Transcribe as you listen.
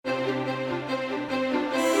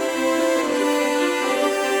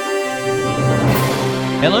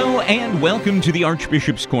Hello and welcome to the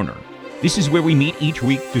Archbishop's Corner. This is where we meet each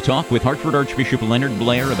week to talk with Hartford Archbishop Leonard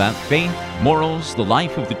Blair about faith, morals, the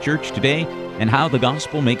life of the church today, and how the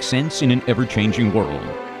gospel makes sense in an ever-changing world.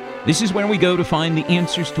 This is where we go to find the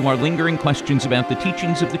answers to our lingering questions about the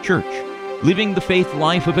teachings of the church, living the faith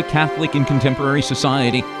life of a Catholic in contemporary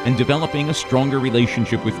society, and developing a stronger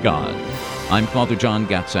relationship with God. I'm Father John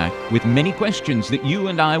Gatzak, with many questions that you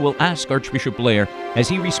and I will ask Archbishop Blair as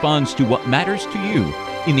he responds to what matters to you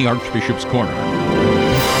in the Archbishop's Corner.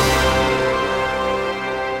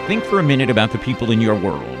 Think for a minute about the people in your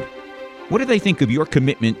world. What do they think of your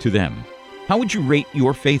commitment to them? How would you rate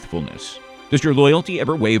your faithfulness? Does your loyalty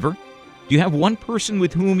ever waver? Do you have one person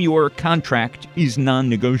with whom your contract is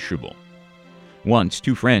non-negotiable? Once,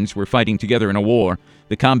 two friends were fighting together in a war.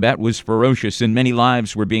 The combat was ferocious and many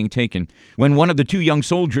lives were being taken. When one of the two young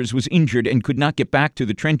soldiers was injured and could not get back to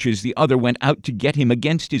the trenches, the other went out to get him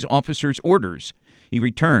against his officer's orders. He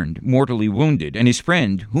returned, mortally wounded, and his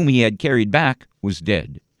friend, whom he had carried back, was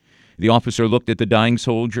dead. The officer looked at the dying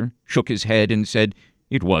soldier, shook his head, and said,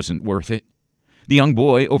 "It wasn't worth it." The young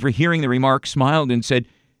boy, overhearing the remark, smiled and said,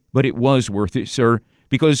 "But it was worth it, sir,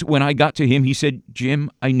 because when I got to him, he said, 'Jim,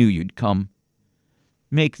 I knew you'd come.'"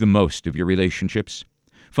 Make the most of your relationships.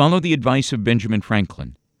 Follow the advice of Benjamin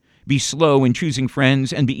Franklin. Be slow in choosing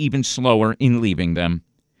friends and be even slower in leaving them.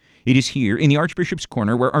 It is here in the Archbishop's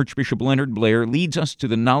Corner where Archbishop Leonard Blair leads us to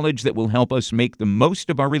the knowledge that will help us make the most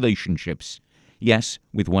of our relationships. Yes,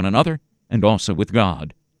 with one another and also with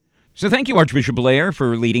God. So thank you, Archbishop Blair,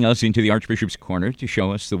 for leading us into the Archbishop's Corner to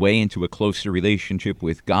show us the way into a closer relationship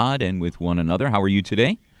with God and with one another. How are you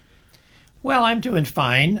today? Well, I'm doing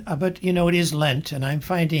fine, but it is Lent, and I'm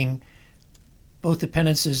finding both the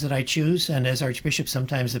penances that I choose and as Archbishop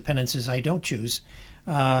sometimes the penances I don't choose.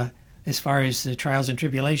 As far as the trials and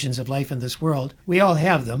tribulations of life in this world, we all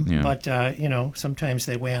have them, but, sometimes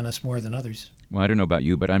they weigh on us more than others. Well, I don't know about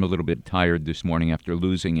you, but I'm a little bit tired this morning after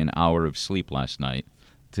losing an hour of sleep last night.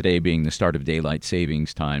 Today being the start of daylight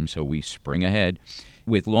savings time, so we spring ahead.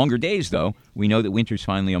 With longer days, though, we know that winter's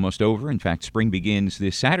finally almost over. In fact, spring begins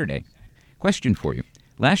this Saturday. Question for you.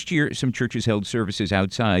 Last year, some churches held services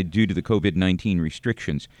outside due to the COVID-19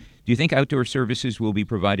 restrictions. Do you think outdoor services will be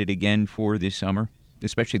provided again for this summer,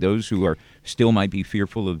 especially those who still might be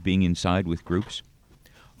fearful of being inside with groups?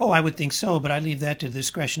 Oh, I would think so, but I leave that to the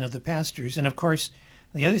discretion of the pastors. And of course,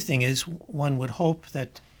 the other thing is one would hope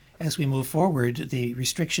that as we move forward, the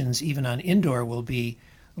restrictions even on indoor will be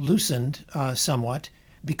loosened somewhat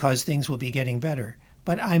because things will be getting better.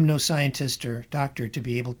 But I'm no scientist or doctor to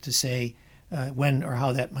be able to say when or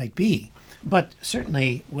how that might be. But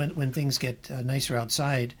certainly when things get nicer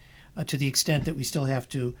outside, to the extent that we still have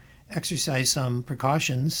to exercise some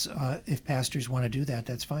precautions, if pastors want to do that,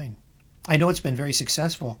 that's fine. I know it's been very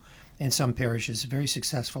successful in some parishes, very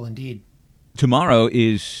successful indeed. Tomorrow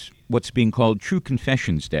is what's being called True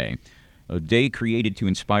Confessions Day, a day created to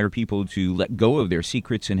inspire people to let go of their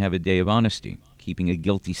secrets and have a day of honesty. Keeping a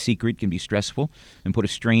guilty secret can be stressful and put a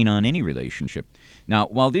strain on any relationship. Now,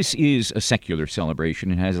 while this is a secular celebration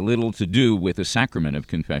and has little to do with the sacrament of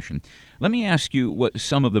confession, let me ask you what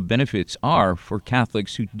some of the benefits are for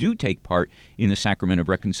Catholics who do take part in the sacrament of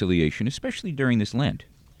reconciliation, especially during this Lent.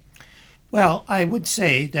 Well, I would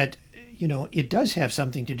say that, it does have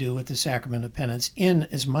something to do with the sacrament of penance in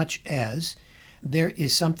as much as there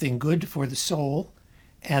is something good for the soul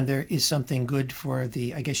and there is something good for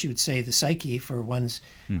the, I guess you would say, the psyche, for one's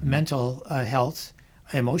mental health,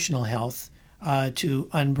 emotional health, to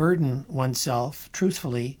unburden oneself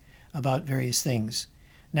truthfully about various things.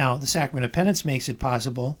 Now, the sacrament of penance makes it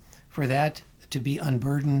possible for that to be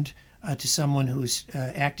unburdened to someone who's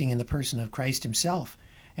acting in the person of Christ himself,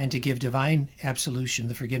 and to give divine absolution,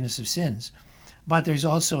 the forgiveness of sins. But there's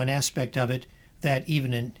also an aspect of it that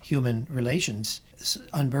even in human relations,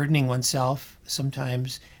 unburdening oneself,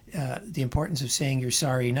 sometimes the importance of saying you're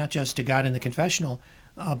sorry, not just to God in the confessional,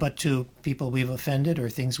 but to people we've offended or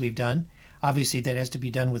things we've done. Obviously, that has to be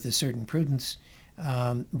done with a certain prudence,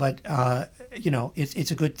 but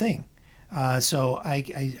it's a good thing. So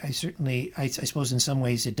I certainly, I suppose in some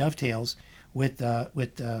ways it dovetails with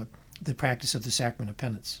the practice of the sacrament of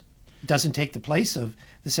penance. It doesn't take the place of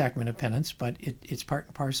the sacrament of penance, but it's part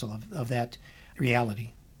and parcel of that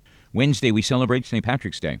reality. Wednesday, we celebrate St.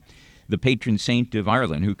 Patrick's Day, the patron saint of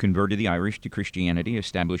Ireland who converted the Irish to Christianity,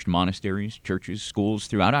 established monasteries, churches, schools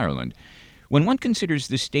throughout Ireland. When one considers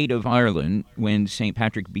the state of Ireland when St.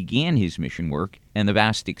 Patrick began his mission work and the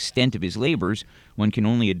vast extent of his labors, one can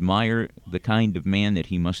only admire the kind of man that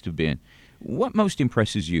he must have been. What most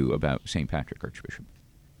impresses you about St. Patrick, Archbishop?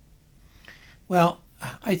 Well,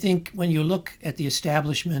 I think when you look at the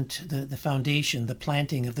establishment, the foundation, the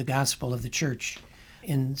planting of the gospel of the church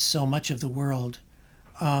in so much of the world,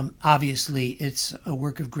 obviously it's a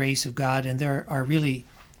work of grace of God, and there are really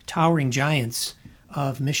towering giants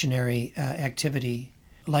of missionary activity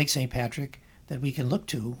like St. Patrick that we can look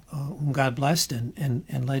to, whom God blessed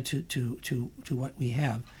and led to what we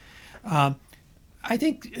have. I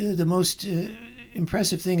think the most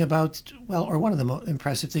impressive thing about, well, or one of the most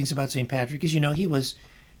impressive things about St. Patrick is, he was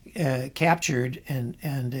captured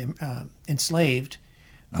and enslaved,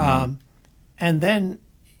 and then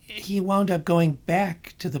he wound up going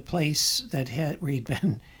back to the place where he'd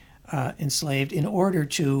been enslaved in order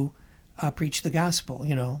to preach the gospel.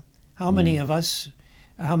 How many of us,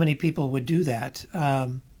 how many people would do that?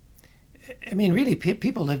 Really,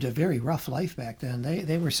 people lived a very rough life back then.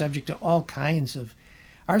 They were subject to all kinds of.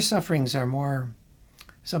 Our sufferings are more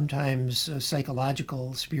sometimes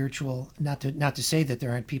psychological, spiritual. Not to say that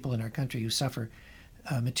there aren't people in our country who suffer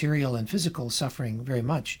material and physical suffering very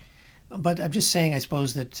much, but I'm just saying, I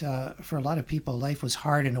suppose that for a lot of people, life was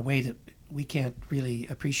hard in a way that we can't really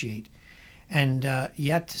appreciate. And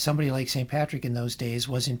yet, somebody like St. Patrick in those days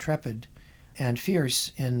was intrepid and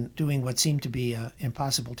fierce in doing what seemed to be an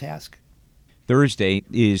impossible task. Thursday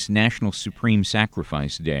is National Supreme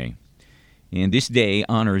Sacrifice Day, and this day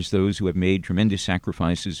honors those who have made tremendous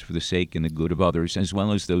sacrifices for the sake and the good of others, as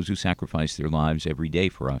well as those who sacrifice their lives every day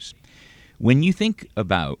for us. When you think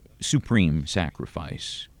about supreme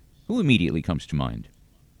sacrifice, who immediately comes to mind?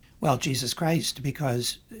 Well, Jesus Christ,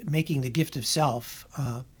 because making the gift of self,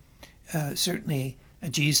 certainly a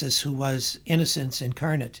Jesus who was innocence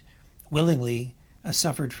incarnate, willingly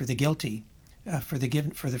suffered for the guilty, for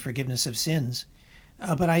the forgiveness of sins.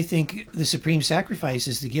 But I think the supreme sacrifice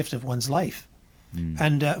is the gift of one's life.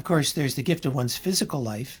 And of course, there's the gift of one's physical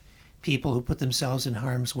life, people who put themselves in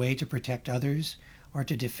harm's way to protect others or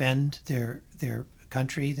to defend their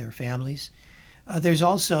country, their families. There's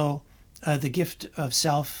also the gift of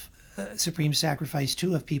self, supreme sacrifice,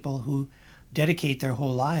 too, of people who dedicate their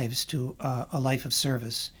whole lives to a life of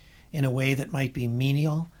service in a way that might be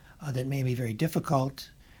menial, that may be very difficult,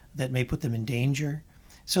 that may put them in danger.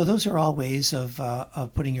 So those are all ways of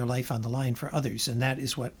putting your life on the line for others, and that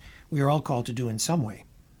is what we are all called to do in some way.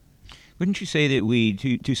 Wouldn't you say that we,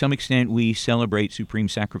 to some extent, we celebrate Supreme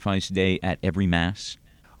Sacrifice Day at every Mass?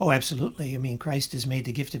 Oh, absolutely. Christ has made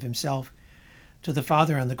the gift of himself to the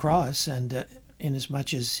Father on the cross, and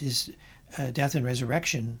inasmuch as his death and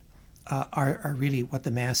resurrection are really what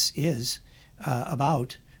the Mass is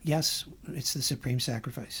about, yes, it's the supreme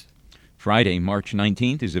sacrifice. Friday, March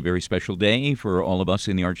 19th, is a very special day for all of us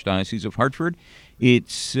in the Archdiocese of Hartford.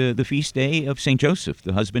 It's the feast day of St. Joseph,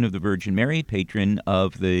 the husband of the Virgin Mary, patron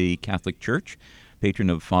of the Catholic Church,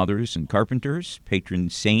 patron of fathers and carpenters,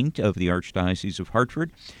 patron saint of the Archdiocese of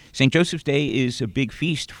Hartford. St. Joseph's Day is a big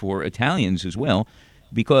feast for Italians as well,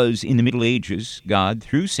 because in the Middle Ages, God,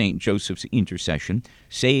 through St. Joseph's intercession,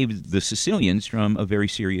 saved the Sicilians from a very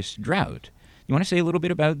serious drought. You want to say a little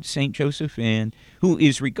bit about St. Joseph, and who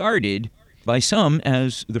is regarded by some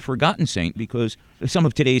as the forgotten saint, because some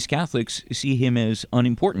of today's Catholics see him as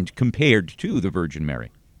unimportant compared to the Virgin Mary?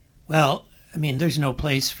 Well, there's no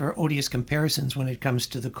place for odious comparisons when it comes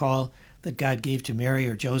to the call that God gave to Mary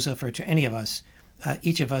or Joseph or to any of us.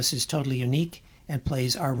 Each of us is totally unique and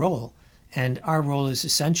plays our role. And our role is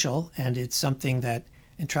essential, and it's something that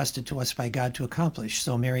entrusted to us by God to accomplish.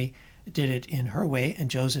 So Mary did it in her way, and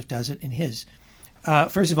Joseph does it in his.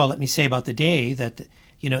 First of all, let me say about the day that,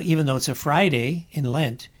 even though it's a Friday in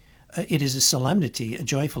Lent, it is a solemnity, a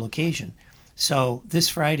joyful occasion. So this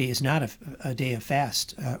Friday is not a day of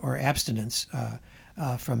fast or abstinence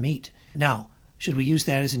from meat. Now, should we use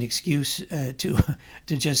that as an excuse to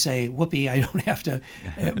just say, whoopee, I don't have to,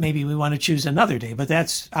 maybe we want to choose another day, but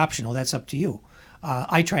that's optional, that's up to you.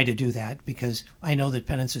 I try to do that because I know that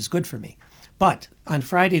penance is good for me. But on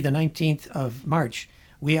Friday, the 19th of March,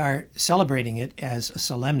 we are celebrating it as a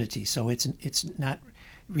solemnity, so it's not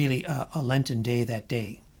really a Lenten day that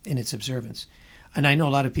day in its observance. And I know a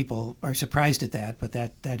lot of people are surprised at that, but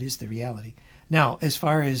that is the reality. Now, as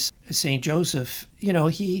far as St. Joseph,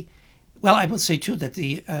 I will say, too,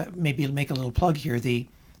 that maybe make a little plug here, the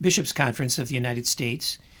Bishops' Conference of the United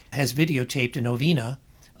States has videotaped a novena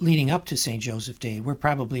leading up to St. Joseph Day. We're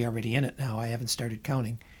probably already in it now. I haven't started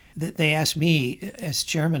counting. They asked me, as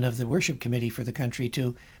chairman of the worship committee for the country,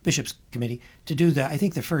 Bishops' Committee, to do I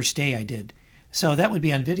think the first day I did. So that would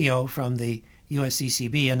be on video from the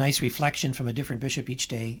USCCB, a nice reflection from a different bishop each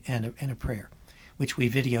day, and a prayer, which we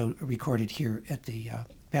video recorded here at the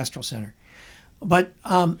Pastoral Center. But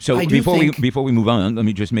So I do think before we move on, let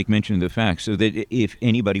me just make mention of the facts so that if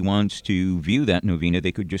anybody wants to view that novena,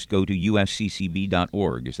 they could just go to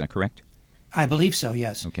usccb.org. Is that correct? I believe so.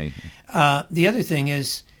 Yes. Okay. The other thing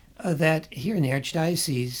is that here in the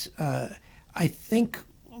Archdiocese, I think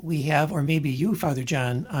we have, or maybe you, Father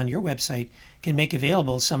John, on your website can make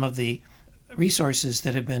available some of the resources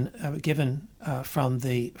that have been given from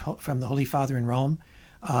the Holy Father in Rome,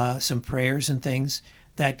 some prayers and things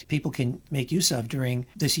that people can make use of during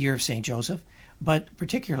this year of St. Joseph, but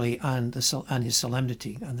particularly on his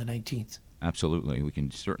solemnity on the 19th. Absolutely. We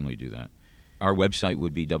can certainly do that. Our website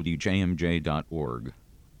would be wjmj.org.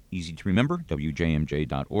 Easy to remember,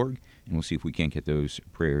 wjmj.org, and we'll see if we can't get those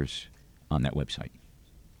prayers on that website.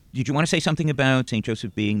 Did you want to say something about St.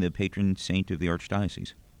 Joseph being the patron saint of the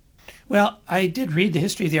Archdiocese? Well, I did read the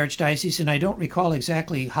history of the Archdiocese, and I don't recall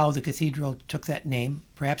exactly how the cathedral took that name.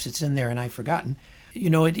 Perhaps it's in there and I've forgotten. You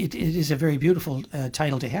know, it is a very beautiful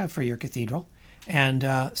title to have for your cathedral, and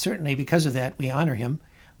certainly because of that we honor him,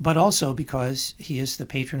 but also because he is the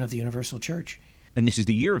patron of the Universal Church. And this is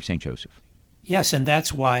the year of St. Joseph. Yes, and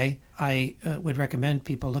that's why I would recommend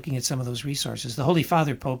people looking at some of those resources. The Holy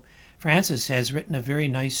Father, Pope Francis, has written a very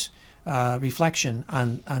nice reflection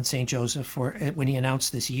on St. Joseph for when he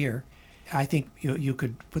announced this year. I think you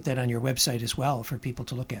could put that on your website as well for people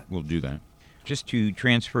to look at. We'll do that. Just to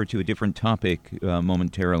transfer to a different topic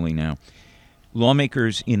momentarily now.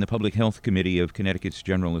 Lawmakers in the Public Health Committee of Connecticut's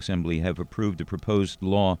General Assembly have approved a proposed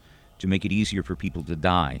law to make it easier for people to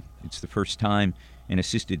die. It's the first time an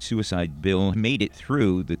assisted suicide bill made it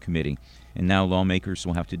through the committee, and now lawmakers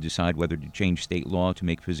will have to decide whether to change state law to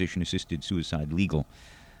make physician-assisted suicide legal.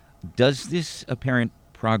 Does this apparent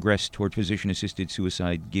progress toward physician-assisted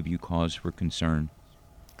suicide give you cause for concern?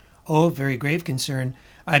 Oh, very grave concern.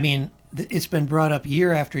 I mean, it's been brought up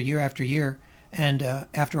year after year after year, and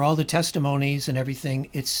after all the testimonies and everything,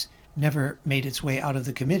 it's never made its way out of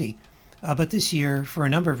the committee. But this year, for a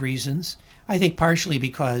number of reasons, I think partially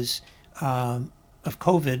because of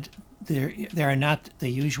COVID, there are not the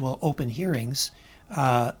usual open hearings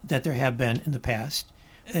that there have been in the past.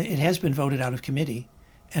 It has been voted out of committee.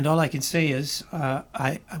 And all I can say is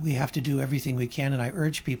we have to do everything we can, and I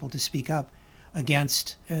urge people to speak up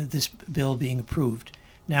against this bill being approved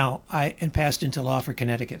now and passed into law for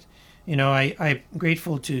Connecticut. You know, I'm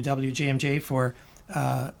grateful to WJMJ for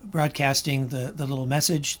broadcasting the little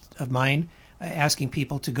message of mine, asking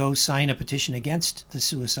people to go sign a petition against the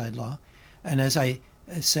suicide law. And as I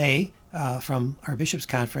say from our bishops'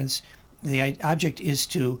 conference, the object is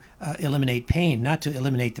to eliminate pain, not to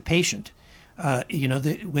eliminate the patient.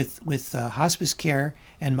 With hospice care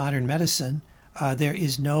and modern medicine, there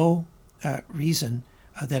is no reason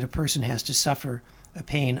that a person has to suffer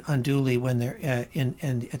pain unduly when they're at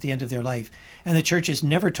the end of their life. And the Church has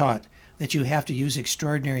never taught that you have to use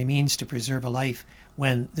extraordinary means to preserve a life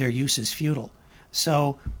when their use is futile.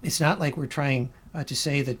 So it's not like we're trying to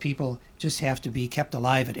say that people just have to be kept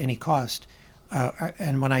alive at any cost.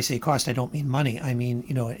 And when I say cost, I don't mean money. I mean,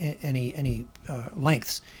 any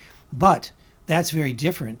lengths. But that's very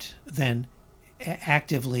different than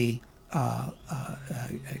actively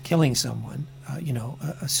killing someone,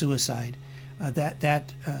 a suicide.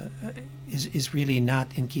 That is really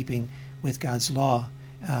not in keeping with God's law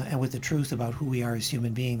and with the truth about who we are as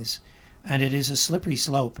human beings. And it is a slippery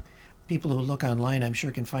slope. People who look online, I'm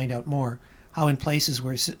sure, can find out more how in places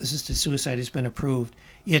where assisted suicide has been approved,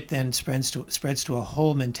 it then spreads to a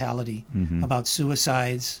whole mentality about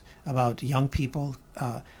suicides, about young people.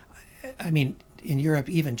 In Europe,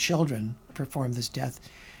 even children perform this death.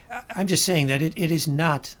 I'm just saying that it is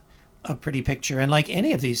not a pretty picture. And like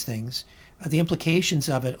any of these things, the implications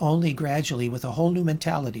of it only gradually, with a whole new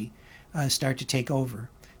mentality, start to take over.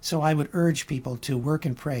 So I would urge people to work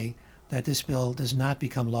and pray that this bill does not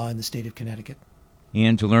become law in the state of Connecticut.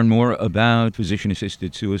 And to learn more about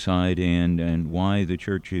physician-assisted suicide and why the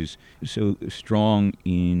Church is so strong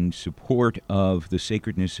in support of the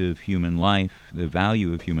sacredness of human life, the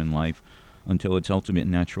value of human life, until its ultimate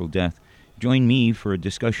natural death, join me for a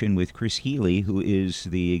discussion with Chris Healy, who is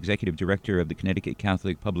the Executive Director of the Connecticut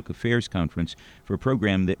Catholic Public Affairs Conference, for a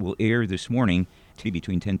program that will air this morning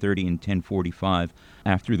between 10:30 and 10:45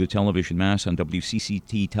 after the television mass on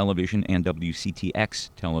WCCT television and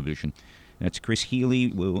WCTX television. That's Chris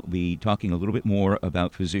Healy. We'll be talking a little bit more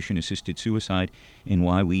about physician-assisted suicide and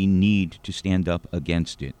why we need to stand up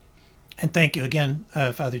against it. And thank you again,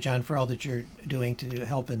 Father John, for all that you're doing to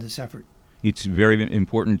help in this effort. It's very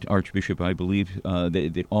important, Archbishop, I believe,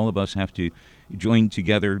 that all of us have to join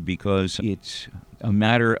together because it's a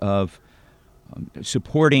matter of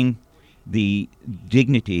supporting the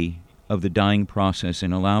dignity of the dying process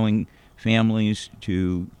and allowing families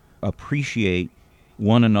to appreciate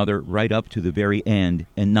one another right up to the very end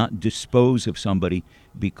and not dispose of somebody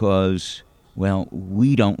because, well,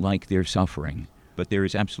 we don't like their suffering. But there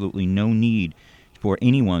is absolutely no need for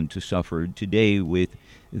anyone to suffer today with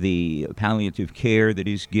the palliative care that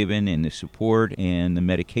is given and the support and the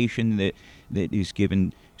medication that is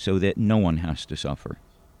given so that no one has to suffer.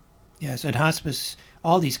 Yes, at hospice,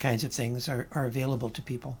 all these kinds of things are available to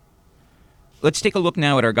people. Let's take a look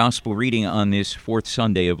now at our gospel reading on this fourth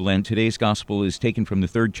Sunday of Lent. Today's gospel is taken from the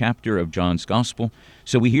third chapter of John's Gospel.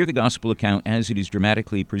 So we hear the gospel account as it is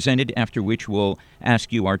dramatically presented, after which we'll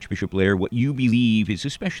ask you, Archbishop Blair, what you believe is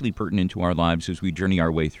especially pertinent to our lives as we journey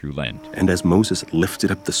our way through Lent. And as Moses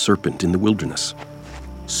lifted up the serpent in the wilderness,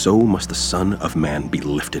 so must the Son of Man be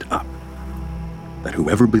lifted up, that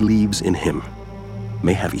whoever believes in him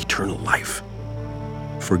may have eternal life.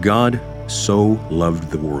 For God so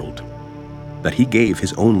loved the world, that he gave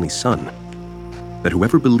his only Son, that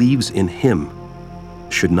whoever believes in him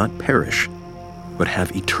should not perish, but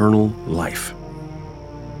have eternal life.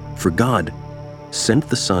 For God sent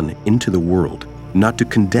the Son into the world, not to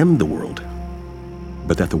condemn the world,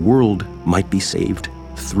 but that the world might be saved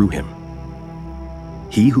through him.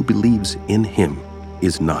 He who believes in him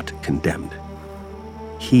is not condemned.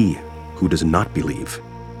 He who does not believe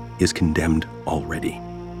is condemned already,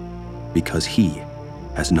 because he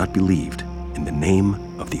has not believed in the name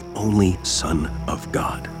of the only Son of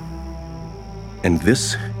God. And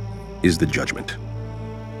this is the judgment,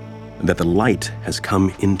 that the light has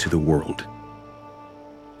come into the world,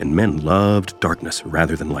 and men loved darkness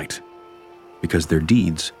rather than light, because their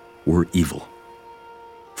deeds were evil.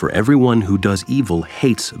 For everyone who does evil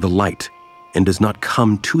hates the light, and does not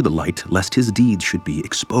come to the light, lest his deeds should be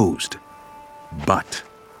exposed. But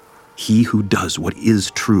he who does what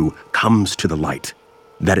is true comes to the light,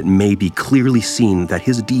 that it may be clearly seen that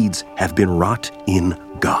his deeds have been wrought in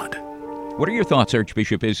God. What are your thoughts,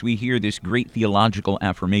 Archbishop, as we hear this great theological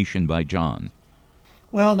affirmation by John?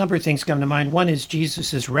 Well, a number of things come to mind. One is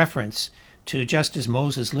Jesus' reference to just as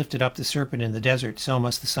Moses lifted up the serpent in the desert, so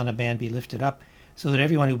must the Son of Man be lifted up, so that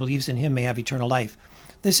everyone who believes in him may have eternal life.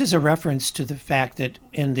 This is a reference to the fact that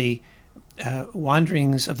in the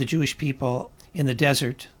wanderings of the Jewish people in the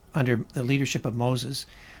desert under the leadership of Moses,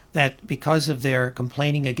 that because of their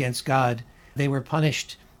complaining against God, they were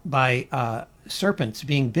punished by serpents,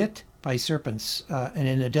 being bit by serpents. And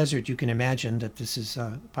in the desert, you can imagine that this is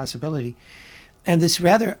a possibility. And this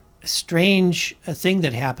rather strange thing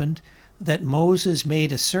that happened, that Moses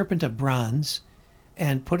made a serpent of bronze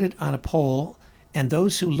and put it on a pole, and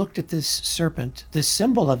those who looked at this serpent, this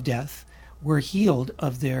symbol of death, were healed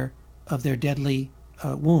of their deadly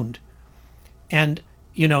wound. And,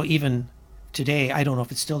 you know, even today, I don't know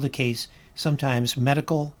if it's still the case, sometimes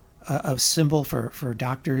medical, a symbol for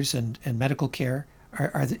doctors and medical care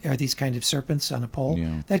are these kind of serpents on a pole.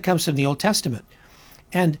 Yeah. That comes from the Old Testament.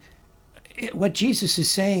 And what Jesus is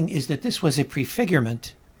saying is that this was a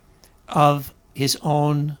prefigurement of his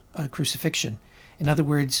own crucifixion. In other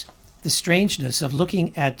words, the strangeness of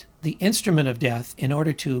looking at the instrument of death in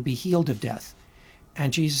order to be healed of death.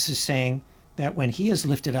 And Jesus is saying that when he is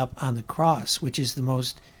lifted up on the cross, which is the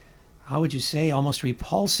most, how would you say, almost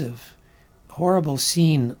repulsive, horrible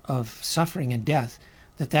scene of suffering and death,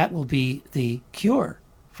 that will be the cure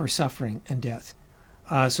for suffering and death.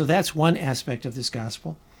 So that's one aspect of this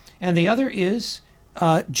gospel. And the other is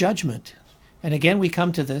judgment. And again, we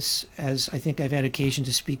come to this, as I think I've had occasion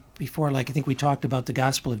to speak before, like I think we talked about the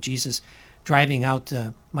gospel of Jesus driving out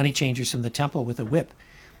the money changers from the temple with a whip,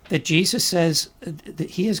 that Jesus says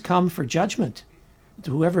that he has come for judgment.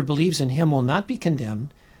 Whoever believes in him will not be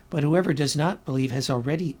condemned, but whoever does not believe has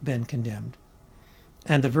already been condemned.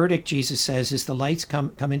 And the verdict, Jesus says, is the lights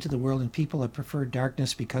come into the world and people have preferred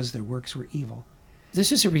darkness because their works were evil.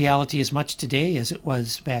 This is a reality as much today as it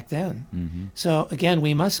was back then. Mm-hmm. So again,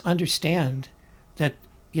 we must understand that,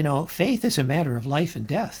 you know, faith is a matter of life and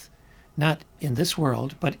death, not in this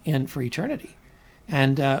world, but for eternity.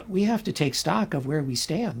 And we have to take stock of where we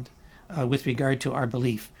stand with regard to our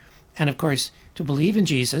belief. And of course, to believe in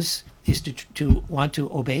Jesus is to want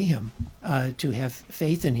to obey him, to have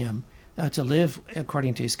faith in him, to live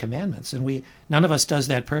according to his commandments. And none of us does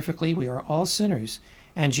that perfectly. We are all sinners.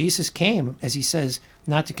 And Jesus came, as he says,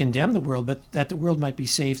 not to condemn the world, but that the world might be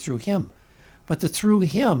saved through him. But the through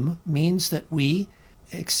him means that we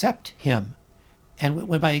accept him. And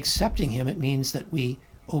by accepting him, it means that we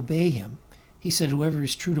obey him. He said, whoever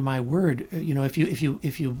is true to my word, you know, if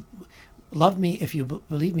you love me, if you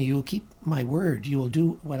believe me, you will keep my word. You will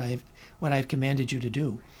do what I've commanded you to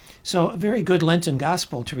do. So a very good Lenten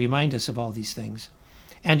gospel to remind us of all these things.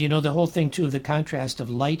 And the whole thing too, the contrast of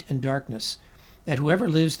light and darkness, that whoever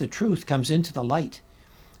lives the truth comes into the light,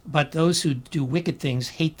 but those who do wicked things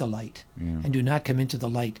hate the light and do not come into the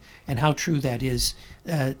light. And how true that is,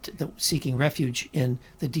 seeking refuge in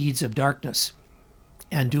the deeds of darkness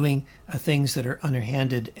and doing things that are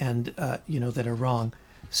underhanded and that are wrong.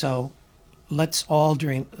 So let's all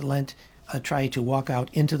during Lent try to walk out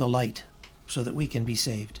into the light so that we can be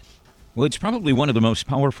saved. Well, it's probably one of the most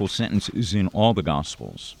powerful sentences in all the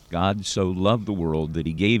Gospels. God so loved the world that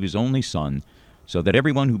he gave his only Son, so that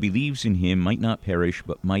everyone who believes in him might not perish,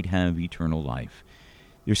 but might have eternal life.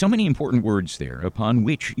 There's so many important words there upon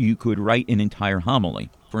which you could write an entire homily.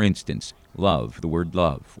 For instance, love, the word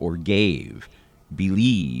love, or gave,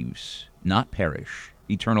 believes, not perish,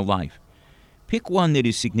 eternal life. Pick one that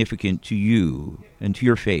is significant to you and to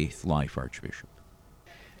your faith life, Archbishop.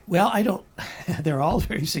 Well, I don't, they're all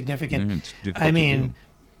very significant. It's difficult to do.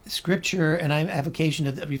 Scripture, and I have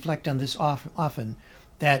occasion to reflect on this often,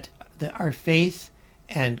 that our faith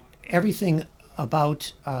and everything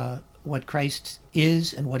about what Christ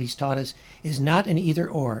is and what he's taught us is not an either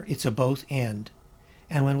or, it's a both and.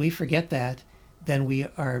 And when we forget that, then we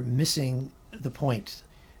are missing the point.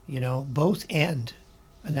 Both and,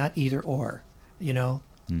 not either or.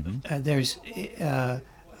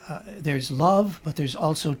 There's love, but there's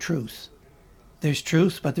also truth. There's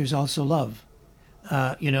truth, but there's also love.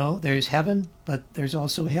 There's heaven, but there's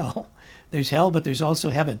also hell. There's hell, but there's also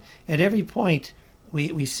heaven. At every point,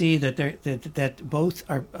 we see that that both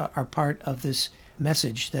are part of this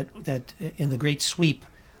message that in the great sweep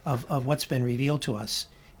of what's been revealed to us,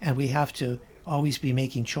 and we have to always be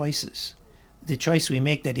making choices. The choice we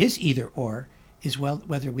make that is either or is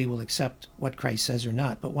whether we will accept what Christ says or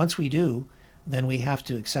not. But once we do, then we have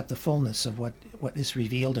to accept the fullness of what is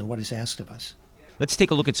revealed and what is asked of us. Let's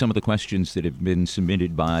take a look at some of the questions that have been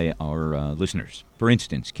submitted by our listeners. For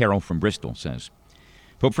instance, Carol from Bristol says,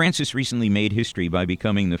 Pope Francis recently made history by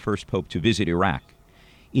becoming the first pope to visit Iraq.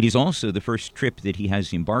 It is also the first trip that he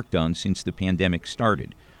has embarked on since the pandemic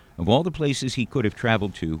started. Of all the places he could have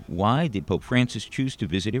traveled to, why did Pope Francis choose to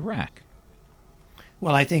visit Iraq?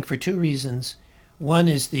 Well, I think for two reasons. One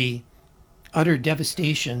is the utter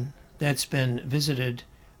devastation that's been visited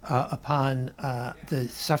upon the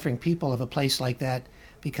suffering people of a place like that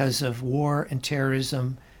because of war and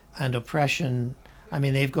terrorism and oppression. I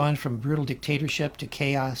mean, they've gone from brutal dictatorship to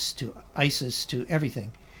chaos to ISIS to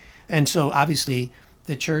everything. And so obviously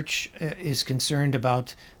the church is concerned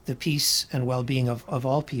about the peace and well-being of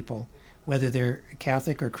all people, whether they're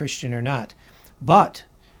Catholic or Christian or not. But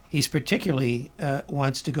he's particularly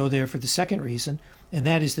wants to go there for the second reason, and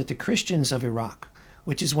that is that the Christians of Iraq,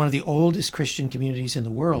 which is one of the oldest Christian communities in the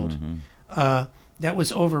world, that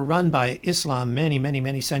was overrun by Islam many, many,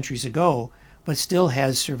 many centuries ago, but still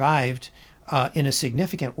has survived in a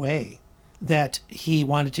significant way, that he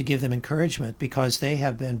wanted to give them encouragement because they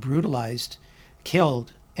have been brutalized,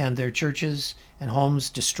 killed, and their churches and homes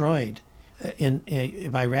destroyed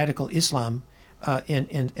by radical Islam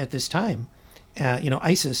at this time,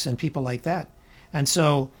 ISIS and people like that. And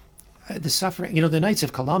so the suffering, the Knights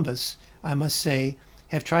of Columbus, I must say,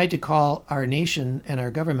 have tried to call our nation and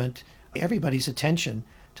our government, everybody's attention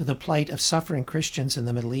to the plight of suffering Christians in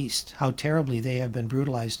the Middle East, how terribly they have been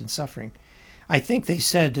brutalized and suffering. I think they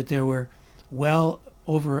said that there were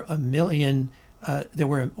over a million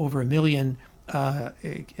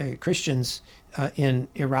Christians in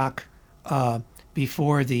Iraq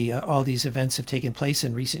before all these events have taken place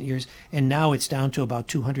in recent years, and now it's down to about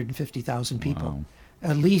 250,000 people. Wow.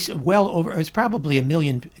 At least it's probably 1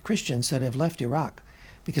 million Christians that have left Iraq,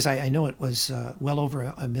 because I know it was well over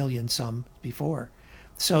 1 million some before.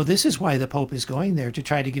 So this is why the Pope is going there, to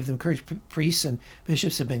try to give them courage. Priests and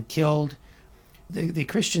bishops have been killed. The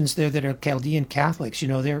Christians there that are Chaldean Catholics,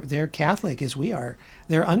 they're Catholic as we are.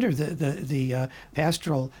 They're under the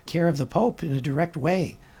pastoral care of the Pope in a direct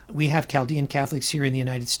way. We have Chaldean Catholics here in the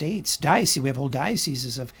United States. We have whole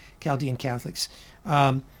dioceses of Chaldean Catholics.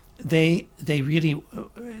 They really,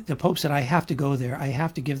 the Pope said, I have to go there. I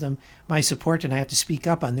have to give them my support, and I have to speak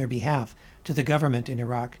up on their behalf to the government in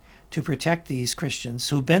Iraq to protect these Christians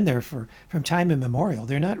who've been there from time immemorial.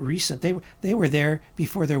 They're not recent. They were there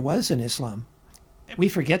before there was an Islam. We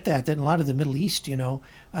forget that in a lot of the Middle East,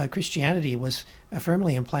 Christianity was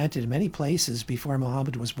firmly implanted in many places before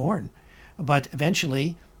Muhammad was born. But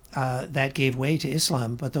eventually that gave way to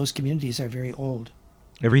Islam, but those communities are very old.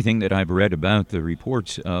 Everything that I've read about the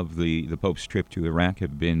reports of the Pope's trip to Iraq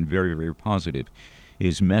have been very, very positive.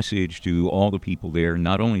 his message to all the people there,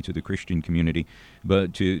 not only to the Christian community,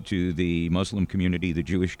 but to the Muslim community, the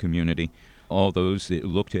Jewish community, all those that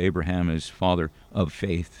look to Abraham as father of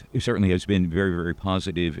faith. It certainly has been very, very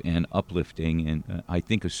positive and uplifting, and I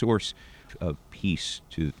think a source of peace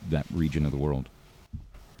to that region of the world.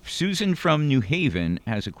 Susan from New Haven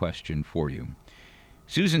has a question for you.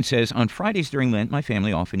 Susan says, on Fridays during Lent, my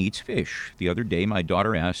family often eats fish. The other day, my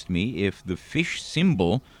daughter asked me if the fish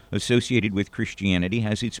symbol associated with Christianity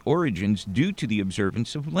has its origins due to the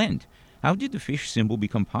observance of Lent. How did the fish symbol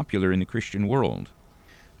become popular in the Christian world?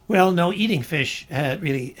 Well, no, eating fish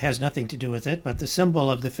really has nothing to do with it, but the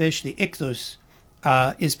symbol of the fish, the ichthus,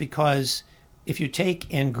 is because if you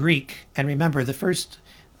take in Greek, and remember the first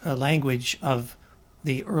language of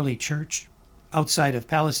the early church outside of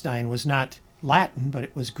Palestine was not Latin, but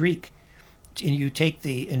it was Greek. And you take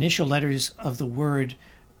the initial letters of the word,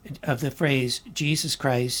 of the phrase, Jesus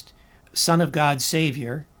Christ, Son of God,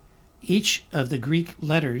 Savior. Each of the Greek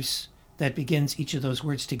letters that begins each of those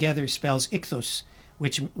words together spells ichthus,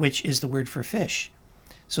 which is the word for fish.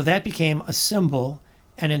 So that became a symbol,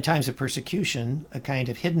 and in times of persecution, a kind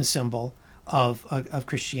of hidden symbol of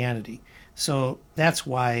Christianity. So that's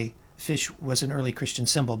why fish was an early Christian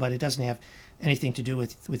symbol, but it doesn't have anything to do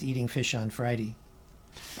with eating fish on Friday.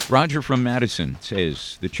 Roger from Madison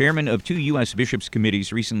says, the chairman of 2 U.S. bishops'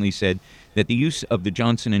 committees recently said that the use of the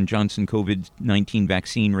Johnson & Johnson COVID-19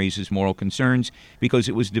 vaccine raises moral concerns because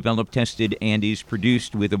it was developed, tested, and is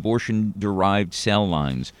produced with abortion-derived cell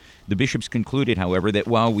lines. The bishops concluded, however, that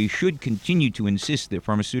while we should continue to insist that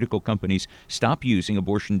pharmaceutical companies stop using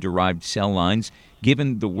abortion-derived cell lines,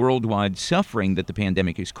 given the worldwide suffering that the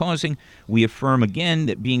pandemic is causing, we affirm again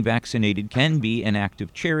that being vaccinated can be an act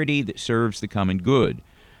of charity that serves the common good.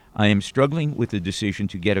 I am struggling with the decision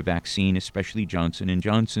to get a vaccine, especially Johnson &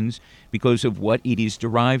 Johnson's, because of what it is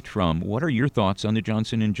derived from. What are your thoughts on the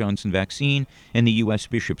Johnson & Johnson vaccine and the U.S.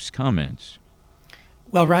 bishop's comments?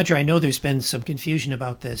 Well, Roger, I know there's been some confusion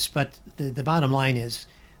about this, but the bottom line is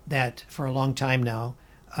that for a long time now,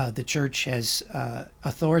 the church has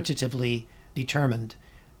authoritatively determined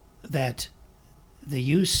that the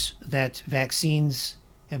use that vaccines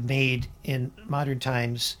have made in modern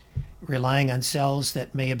times, relying on cells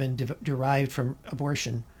that may have been derived from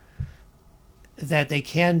abortion, that they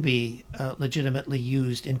can be legitimately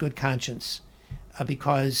used in good conscience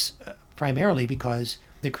primarily because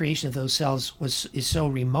the creation of those cells is so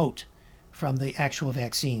remote from the actual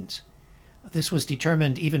vaccines. This was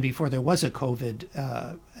determined even before there was a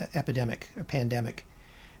COVID epidemic or pandemic.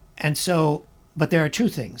 And so, but there are two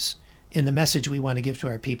things in the message we want to give to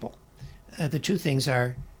our people. The two things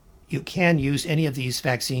are, you can use any of these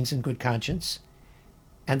vaccines in good conscience.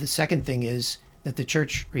 And the second thing is that the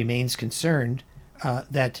church remains concerned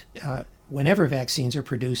that whenever vaccines are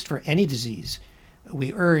produced for any disease,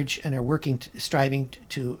 we urge and are striving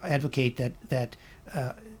to advocate that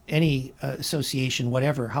any association,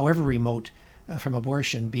 however remote from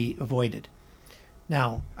abortion, be avoided.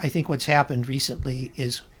 Now, I think what's happened recently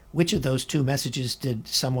is, which of those two messages did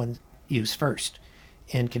someone use first?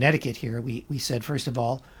 In Connecticut here, we said, first of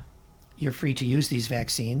all, you're free to use these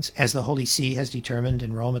vaccines, as the Holy See has determined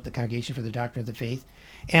in Rome at the Congregation for the Doctrine of the Faith,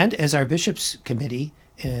 and as our bishops' committee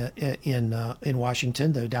in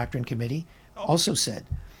Washington, the Doctrine Committee, also said.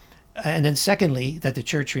 And then secondly, that the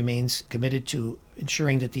church remains committed to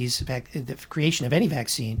ensuring that the creation of any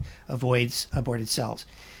vaccine avoids aborted cells.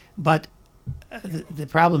 But the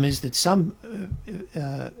problem is that some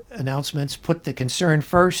announcements put the concern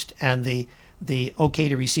first and the okay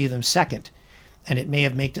to receive them second. And it may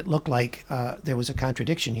have made it look like there was a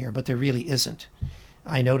contradiction here, but there really isn't.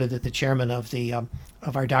 I noted that the chairman of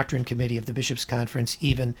our doctrine committee of the Bishops' Conference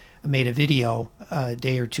even made a video a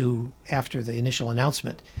day or two after the initial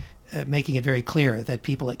announcement, making it very clear that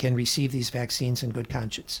people can receive these vaccines in good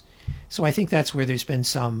conscience. So I think that's where there's been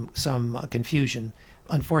some confusion,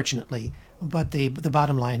 unfortunately, but the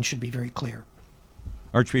bottom line should be very clear.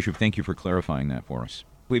 Archbishop, thank you for clarifying that for us.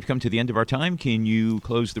 We've come to the end of our time. Can you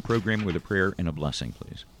close the program with a prayer and a blessing,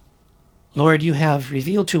 please? Lord, you have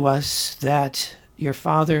revealed to us that your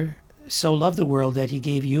Father so loved the world that he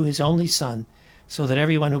gave you his only Son, so that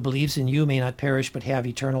everyone who believes in you may not perish but have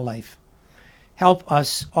eternal life. Help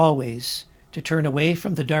us always to turn away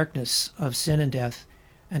from the darkness of sin and death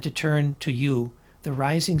and to turn to you, the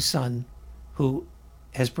rising sun, who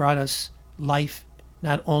has brought us life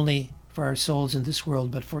not only for our souls in this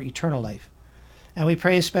world but for eternal life. And we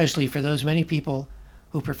pray especially for those many people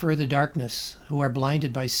who prefer the darkness, who are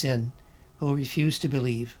blinded by sin, who refuse to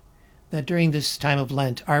believe, that during this time of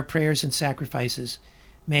Lent, our prayers and sacrifices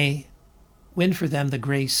may win for them the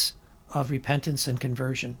grace of repentance and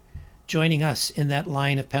conversion, joining us in that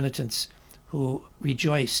line of penitents who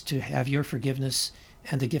rejoice to have your forgiveness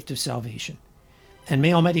and the gift of salvation. And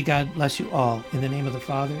may Almighty God bless you all in the name of the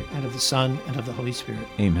Father, and of the Son, and of the Holy Spirit.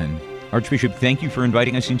 Amen. Archbishop, thank you for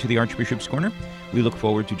inviting us into the Archbishop's Corner. We look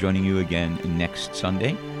forward to joining you again next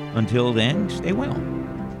Sunday. Until then, stay well.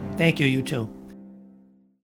 Thank you, you too.